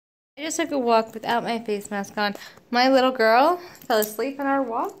I just took a walk without my face mask on. My little girl fell asleep on our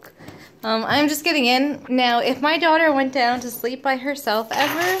walk. I'm just getting in. Now, if my daughter went down to sleep by herself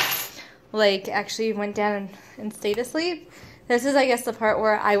ever, like actually went down and stayed asleep, this is, I guess, the part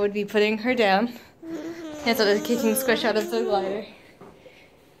where I would be putting her down instead of kicking Squish out of the glider.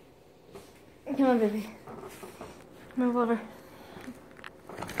 Come on, baby. Move over.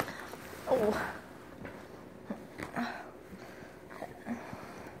 Oh.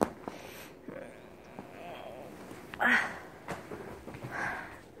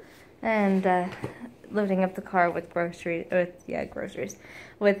 And loading up the car with groceries,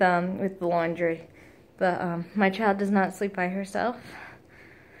 with the laundry. But my child does not sleep by herself,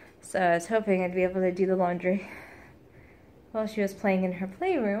 so I was hoping I'd be able to do the laundry while she was playing in her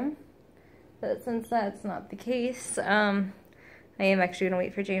playroom. But since that's not the case, I am actually gonna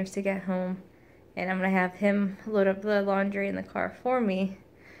wait for James to get home, and I'm gonna have him load up the laundry in the car for me,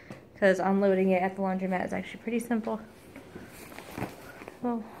 because unloading it at the laundromat is actually pretty simple.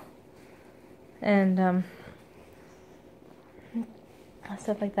 Oh. And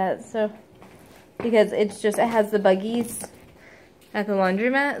stuff like that. So because it has the buggies at the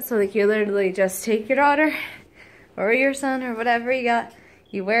laundromat, so like you literally just take your daughter or your son or whatever you got,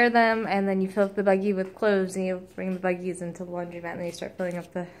 you wear them, and then you fill up the buggy with clothes, and you bring the buggies into the laundromat, and then you start filling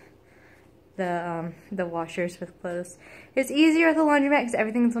up the washers with clothes. It's easier at the laundromat because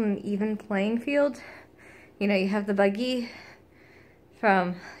everything's on an even playing field. You know, you have the buggy.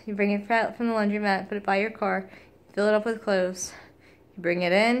 You bring it out from the laundromat, put it by your car, fill it up with clothes. You bring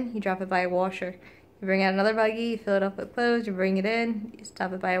it in, you drop it by a washer. You bring out another buggy, you fill it up with clothes, you bring it in, you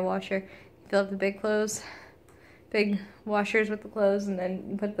stop it by a washer. You fill up the big washers with the clothes, and then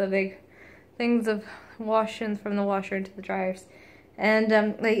you put the big things of washing from the washer into the dryers. And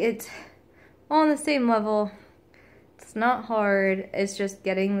like, it's all on the same level. It's not hard, it's just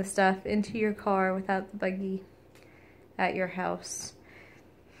getting the stuff into your car without the buggy at your house.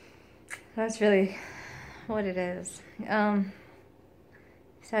 That's really what it is.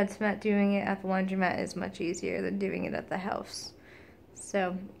 Besides, doing it at the laundromat is much easier than doing it at the house.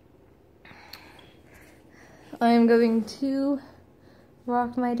 So, I'm going to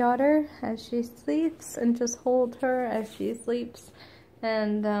rock my daughter as she sleeps and just hold her as she sleeps,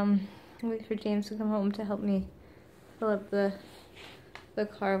 and wait for James to come home to help me fill up the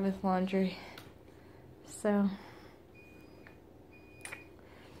car with laundry. So,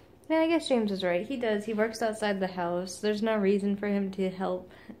 yeah, I guess James is right. He works outside the house. There's no reason for him to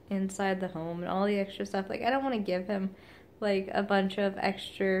help inside the home and all the extra stuff. Like, I don't want to give him, like, a bunch of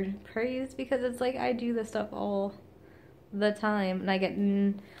extra praise, because it's like I do this stuff all the time, and I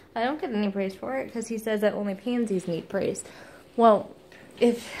don't get any praise for it, because he says that only pansies need praise. Well,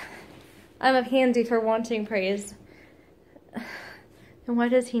 if I'm a pansy for wanting praise, then why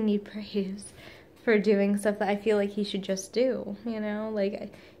does he need praise for doing stuff that I feel like he should just do, you know?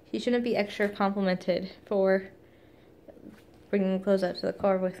 Like, he shouldn't be extra complimented for bringing clothes out to the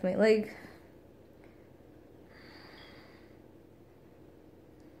car with me. Like,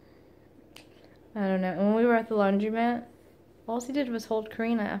 I don't know. And when we were at the laundromat, all he did was hold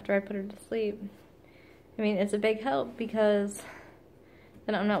Karina after I put her to sleep. I mean, it's a big help because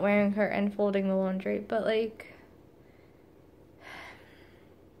then I'm not wearing her and folding the laundry. But, like,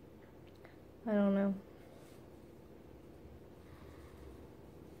 I don't know.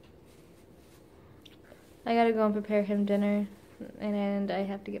 I gotta go and prepare him dinner, and I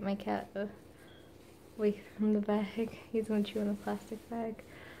have to get my cat away from the bag. He's gonna chew in the plastic bag.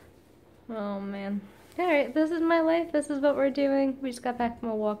 Oh man. Alright, this is my life. This is what we're doing. We just got back from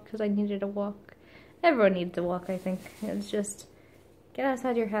a walk because I needed a walk. Everyone needs a walk, I think. It's just get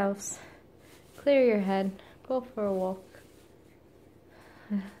outside your house, clear your head, go for a walk.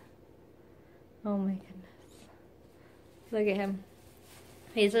 Oh my goodness. Look at him.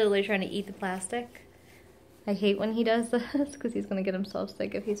 He's literally trying to eat the plastic. I hate when he does this, because he's going to get himself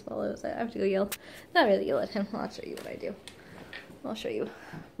sick if he swallows it. I have to go yell. Not really yell at him. I'll show you what I do. I'll show you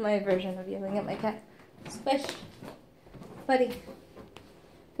my version of yelling at my cat. Squish. Buddy.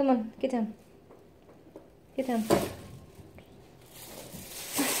 Come on, get down. Get down.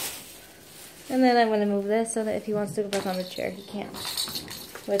 And then I'm going to move this so that if he wants to go back on the chair, he can.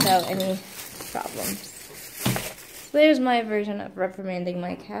 Without any problems. So there's my version of reprimanding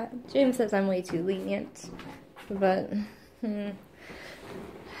my cat. James says I'm way too lenient. But, you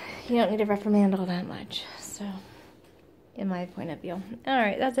don't need to reprimand all that much, so, in my point of view.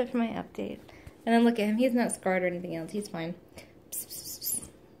 Alright, that's it for my update. And then look at him, he's not scarred or anything else, he's fine. Psst, psst, psst.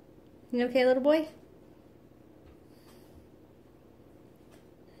 You okay, little boy?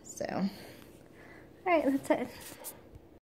 So, alright, that's it.